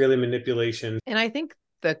 it's just really manipulation. And I think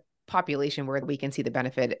the population where we can see the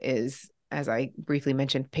benefit is, as I briefly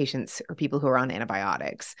mentioned, patients or people who are on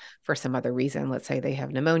antibiotics for some other reason. Let's say they have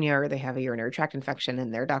pneumonia or they have a urinary tract infection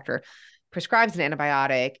and their doctor prescribes an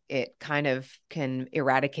antibiotic. It kind of can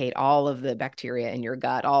eradicate all of the bacteria in your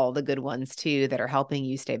gut, all the good ones too, that are helping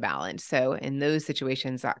you stay balanced. So in those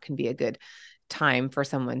situations, that can be a good time for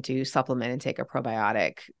someone to supplement and take a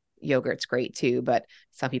probiotic. Yogurt's great too, but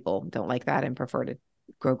some people don't like that and prefer to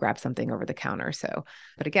go grab something over the counter. So,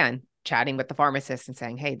 but again, chatting with the pharmacist and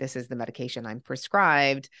saying, hey, this is the medication I'm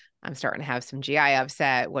prescribed. I'm starting to have some GI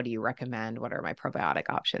upset. What do you recommend? What are my probiotic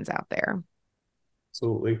options out there?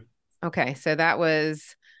 Absolutely. Okay. So that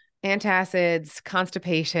was antacids,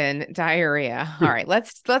 constipation, diarrhea. All right,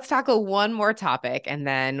 let's tackle one more topic and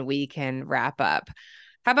then we can wrap up.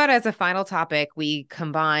 How about as a final topic, we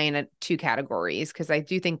combine two categories because I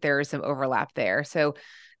do think there is some overlap there. So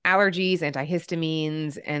allergies,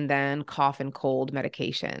 antihistamines, and then cough and cold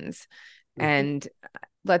medications. Mm-hmm. And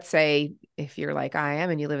let's say if you're like I am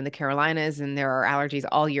and you live in the Carolinas and there are allergies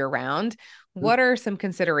all year round, what are some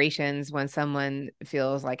considerations when someone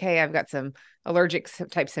feels like, hey, I've got some allergic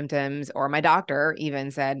type symptoms, or my doctor even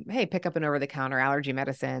said, hey, pick up an over-the-counter allergy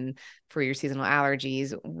medicine for your seasonal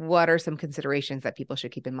allergies? What are some considerations that people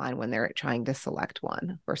should keep in mind when they're trying to select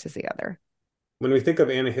one versus the other? When we think of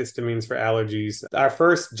antihistamines for allergies, our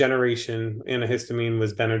first generation antihistamine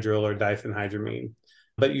was Benadryl or diphenhydramine.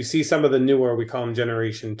 But you see some of the newer, we call them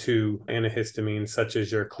generation 2 antihistamines, such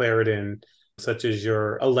as your Claritin, such as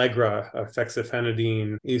your Allegra or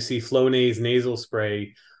fexofenadine. You see Flonase nasal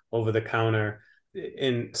spray over the counter,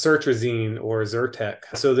 in Sertrazine or Zyrtec.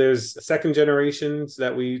 So there's second generations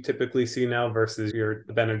that we typically see now versus your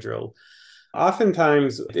Benadryl.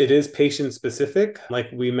 Oftentimes, it is patient specific, like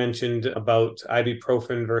we mentioned about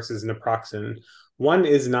ibuprofen versus naproxen. One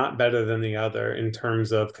is not better than the other in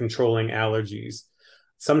terms of controlling allergies.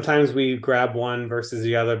 Sometimes we grab one versus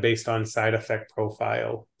the other based on side effect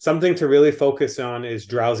profile. Something to really focus on is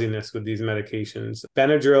drowsiness with these medications.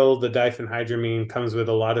 Benadryl, the diphenhydramine, comes with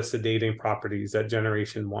a lot of sedating properties at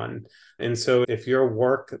generation 1. And so if your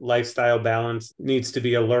work lifestyle balance needs to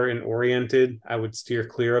be alert and oriented, I would steer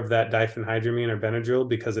clear of that diphenhydramine or Benadryl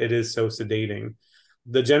because it is so sedating.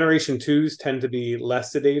 The generation 2s tend to be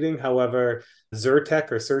less sedating. However,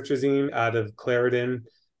 Zyrtec or Sertrazine out of Claritin,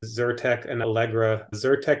 Zyrtec and Allegra.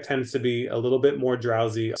 Zyrtec tends to be a little bit more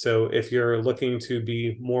drowsy. So if you're looking to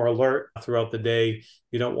be more alert throughout the day,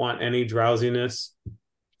 you don't want any drowsiness,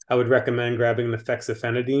 I would recommend grabbing the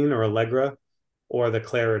fexofenadine or Allegra or the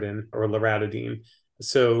Claritin or loratadine.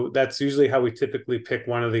 So that's usually how we typically pick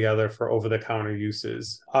one or the other for over-the-counter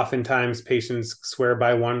uses. Oftentimes, patients swear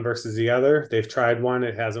by one versus the other. They've tried one,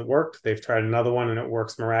 it hasn't worked. They've tried another one, and it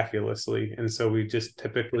works miraculously. And so we just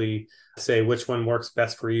typically say which one works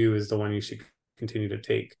best for you is the one you should continue to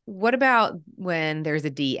take. What about when there's a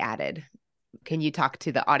D added? Can you talk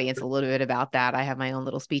to the audience a little bit about that? I have my own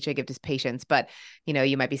little speech I give to patients, but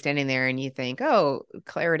you might be standing there and you think, oh,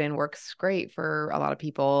 Claritin works great for a lot of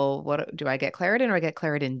people. What do I get, Claritin or I get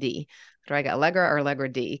Claritin D? Do I get Allegra or Allegra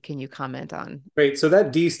D? Can you comment on? Great. So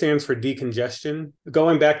that D stands for decongestion.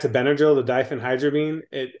 Going back to Benadryl, the diphenhydramine,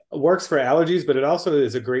 it works for allergies, but it also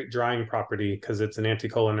is a great drying property because it's an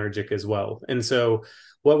anticholinergic as well. And so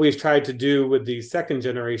what we've tried to do with these second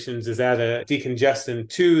generations is add a decongestant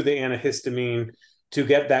to the antihistamine to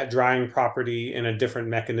get that drying property in a different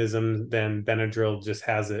mechanism than Benadryl just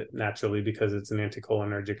has it naturally because it's an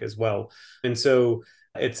anticholinergic as well. And so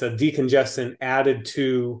it's a decongestant added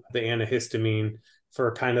to the antihistamine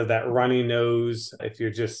for kind of that runny nose. If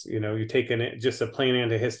you're just, you're taking it just a plain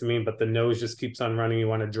antihistamine, but the nose just keeps on running, you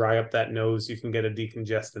want to dry up that nose, you can get a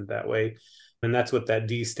decongestant that way. And that's what that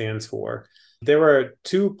D stands for. There are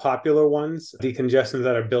two popular ones, decongestants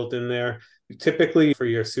that are built in there, typically for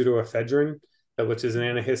your pseudoephedrine, which is an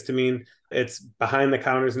antihistamine. It's behind the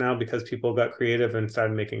counters now because people got creative and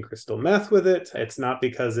started making crystal meth with it. It's not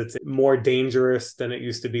because it's more dangerous than it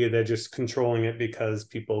used to be. They're just controlling it because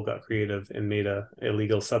people got creative and made an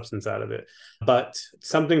illegal substance out of it. But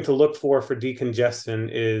something to look for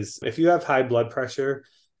decongestant is if you have high blood pressure,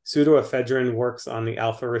 pseudoephedrine works on the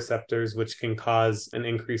alpha receptors, which can cause an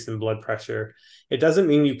increase in blood pressure. It doesn't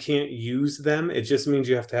mean you can't use them. It just means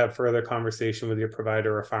you have to have further conversation with your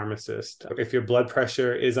provider or pharmacist. If your blood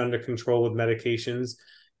pressure is under control with medications,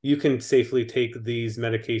 you can safely take these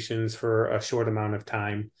medications for a short amount of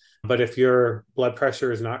time. But if your blood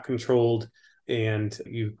pressure is not controlled and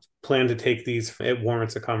you plan to take these, it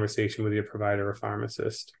warrants a conversation with your provider or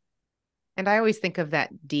pharmacist. And I always think of that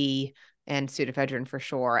D and pseudoephedrine for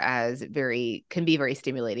sure as can be very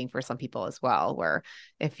stimulating for some people as well, where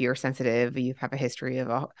if you're sensitive, you have a history of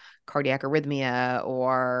a cardiac arrhythmia,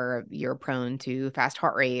 or you're prone to fast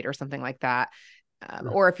heart rate or something like that.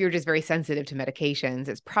 Or if you're just very sensitive to medications,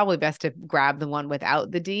 it's probably best to grab the one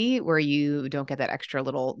without the D where you don't get that extra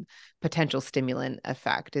little potential stimulant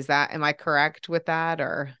effect. Am I correct with that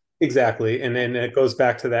or? Exactly. And then it goes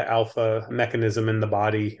back to that alpha mechanism in the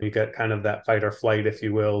body. You get kind of that fight or flight, if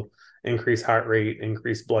you will, increase heart rate,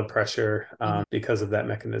 increase blood pressure because of that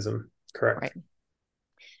mechanism. Correct. Right.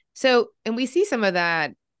 So, and we see some of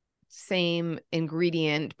that same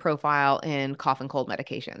ingredient profile in cough and cold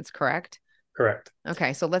medications, correct? Correct.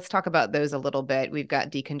 Okay. So let's talk about those a little bit. We've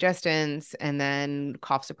got decongestants and then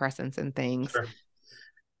cough suppressants and things. Sure.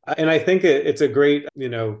 And I think it's a great,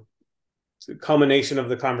 culmination of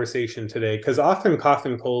the conversation today, because often cough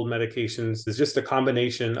and cold medications is just a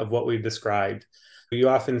combination of what we've described. You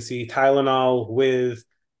often see Tylenol with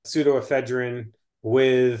pseudoephedrine,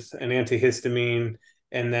 with an antihistamine,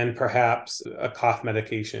 and then perhaps a cough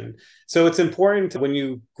medication. So it's important when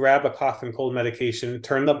you grab a cough and cold medication,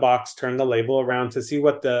 turn the label around to see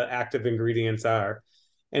what the active ingredients are.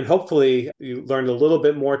 And hopefully you learned a little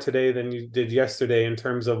bit more today than you did yesterday in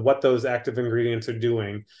terms of what those active ingredients are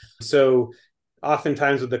doing. So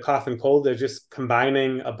oftentimes with the cough and cold, they're just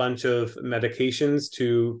combining a bunch of medications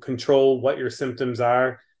to control what your symptoms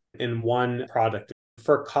are in one product.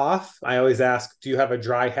 For cough, I always ask, do you have a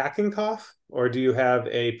dry hacking cough or do you have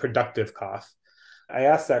a productive cough? I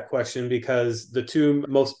ask that question because the two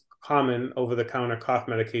most common over-the-counter cough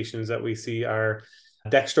medications that we see are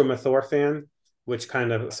dextromethorphan, which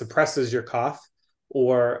kind of suppresses your cough,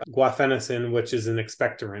 or guaifenesin, which is an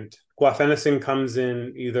expectorant. Guaifenesin comes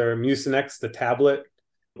in either Mucinex, the tablet,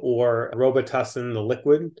 or Robitussin, the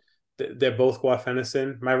liquid. They're both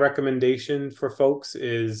guaifenesin. My recommendation for folks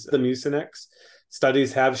is the Mucinex.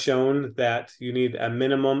 Studies have shown that you need a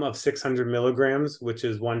minimum of 600 milligrams, which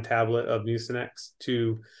is one tablet of Mucinex,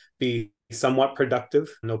 to be somewhat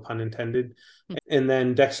productive, no pun intended. And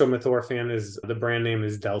then dextromethorphan the brand name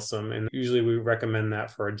is Delsum, and usually we recommend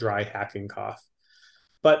that for a dry hacking cough.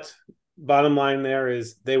 But bottom line there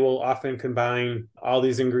is they will often combine all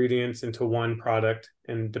these ingredients into one product,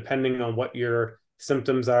 and depending on what your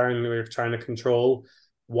symptoms are and you're trying to control,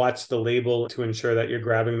 watch the label to ensure that you're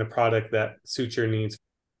grabbing the product that suits your needs.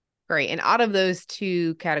 Great. And out of those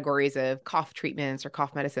two categories of cough treatments or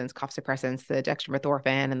cough medicines, cough suppressants, the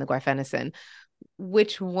dextromethorphan and the guaifenesin,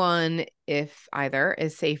 which one, if either,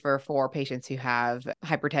 is safer for patients who have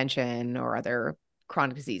hypertension or other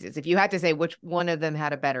chronic diseases? If you had to say which one of them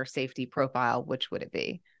had a better safety profile, which would it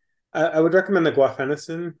be? I would recommend the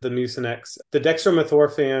guaifenesin, the Mucinex. The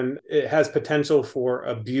dextromethorphan, it has potential for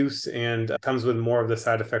abuse and comes with more of the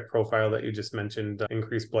side effect profile that you just mentioned,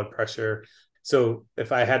 increased blood pressure. So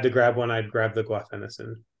if I had to grab one, I'd grab the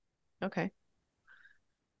guaifenesin. Okay.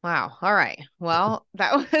 Wow. All right. Well,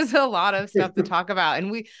 that was a lot of stuff to talk about.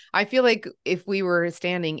 And I feel like if we were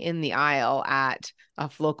standing in the aisle at a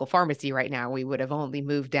local pharmacy right now, we would have only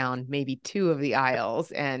moved down maybe two of the aisles,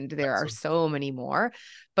 and there are so many more,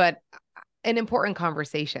 but an important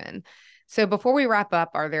conversation. So before we wrap up,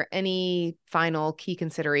 are there any final key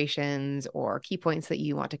considerations or key points that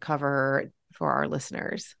you want to cover for our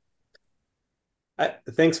listeners?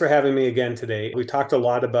 Thanks for having me again today. We talked a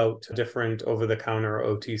lot about different over-the-counter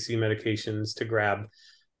OTC medications to grab.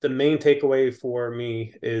 The main takeaway for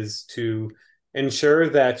me is to ensure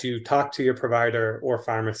that you talk to your provider or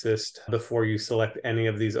pharmacist before you select any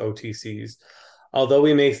of these OTCs. Although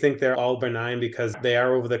we may think they're all benign because they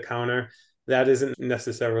are over the counter, that isn't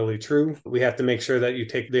necessarily true. We have to make sure that you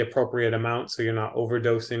take the appropriate amount so you're not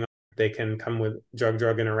overdosing. They can come with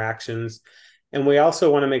drug-drug interactions. And we also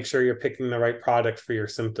want to make sure you're picking the right product for your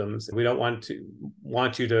symptoms. We don't want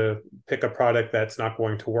you to pick a product that's not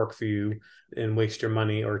going to work for you and waste your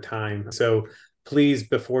money or time. So please,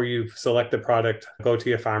 before you select the product, go to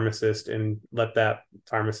your pharmacist and let that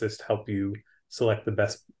pharmacist help you select the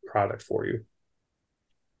best product for you.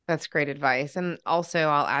 That's great advice. And also,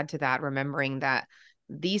 I'll add to that, remembering that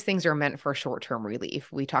these things are meant for short-term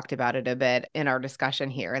relief. We talked about it a bit in our discussion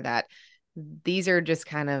here, that these are just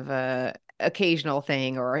kind of a occasional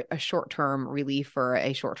thing or a short-term relief for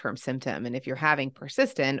a short-term symptom. And if you're having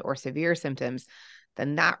persistent or severe symptoms,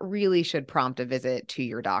 then that really should prompt a visit to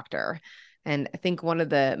your doctor. And I think one of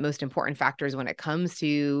the most important factors when it comes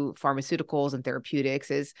to pharmaceuticals and therapeutics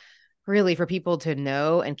is really for people to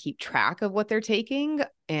know and keep track of what they're taking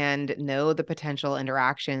and know the potential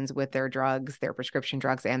interactions with their drugs, their prescription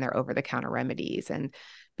drugs, and their over-the-counter remedies. And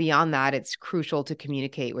beyond that, it's crucial to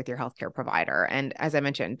communicate with your healthcare provider. And as I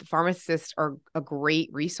mentioned, pharmacists are a great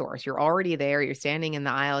resource. You're already there, you're standing in the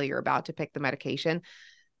aisle, you're about to pick the medication.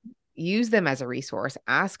 Use them as a resource,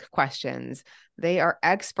 ask questions. They are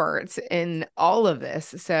experts in all of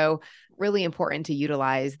this. So really important to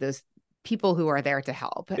utilize those people who are there to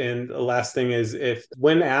help. And the last thing is, if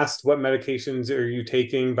when asked what medications are you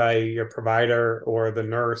taking by your provider or the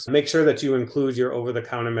nurse, make sure that you include your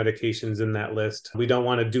over-the-counter medications in that list. We don't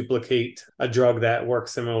want to duplicate a drug that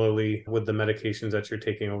works similarly with the medications that you're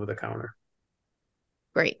taking over the counter.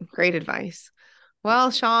 Great advice.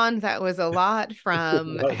 Well, Sean, that was a lot,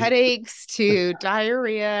 from headaches to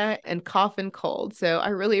diarrhea and cough and cold. So I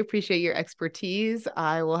really appreciate your expertise.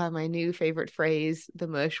 I will have my new favorite phrase, the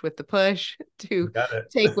mush with the push, to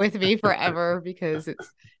take with me forever because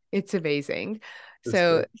it's amazing.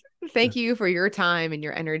 So thank you for your time and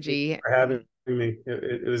your energy. Thanks for having me.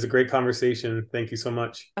 It was a great conversation. Thank you so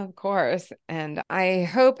much. Of course. And I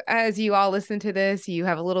hope as you all listen to this, you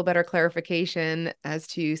have a little better clarification as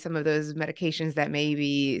to some of those medications that may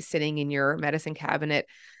be sitting in your medicine cabinet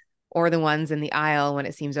or the ones in the aisle when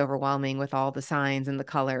it seems overwhelming with all the signs and the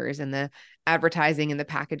colors and the advertising and the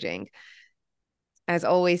packaging. As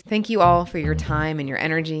always, thank you all for your time and your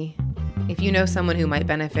energy. If you know someone who might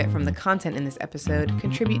benefit from the content in this episode,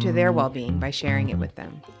 contribute to their well-being by sharing it with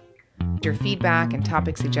them. Your feedback and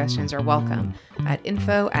topic suggestions are welcome at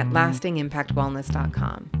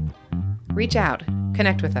info@lastingimpactwellness.com. Reach out,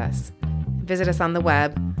 connect with us, visit us on the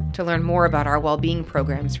web to learn more about our well-being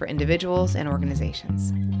programs for individuals and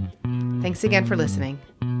organizations. Thanks again for listening.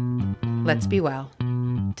 Let's be well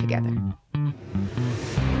together.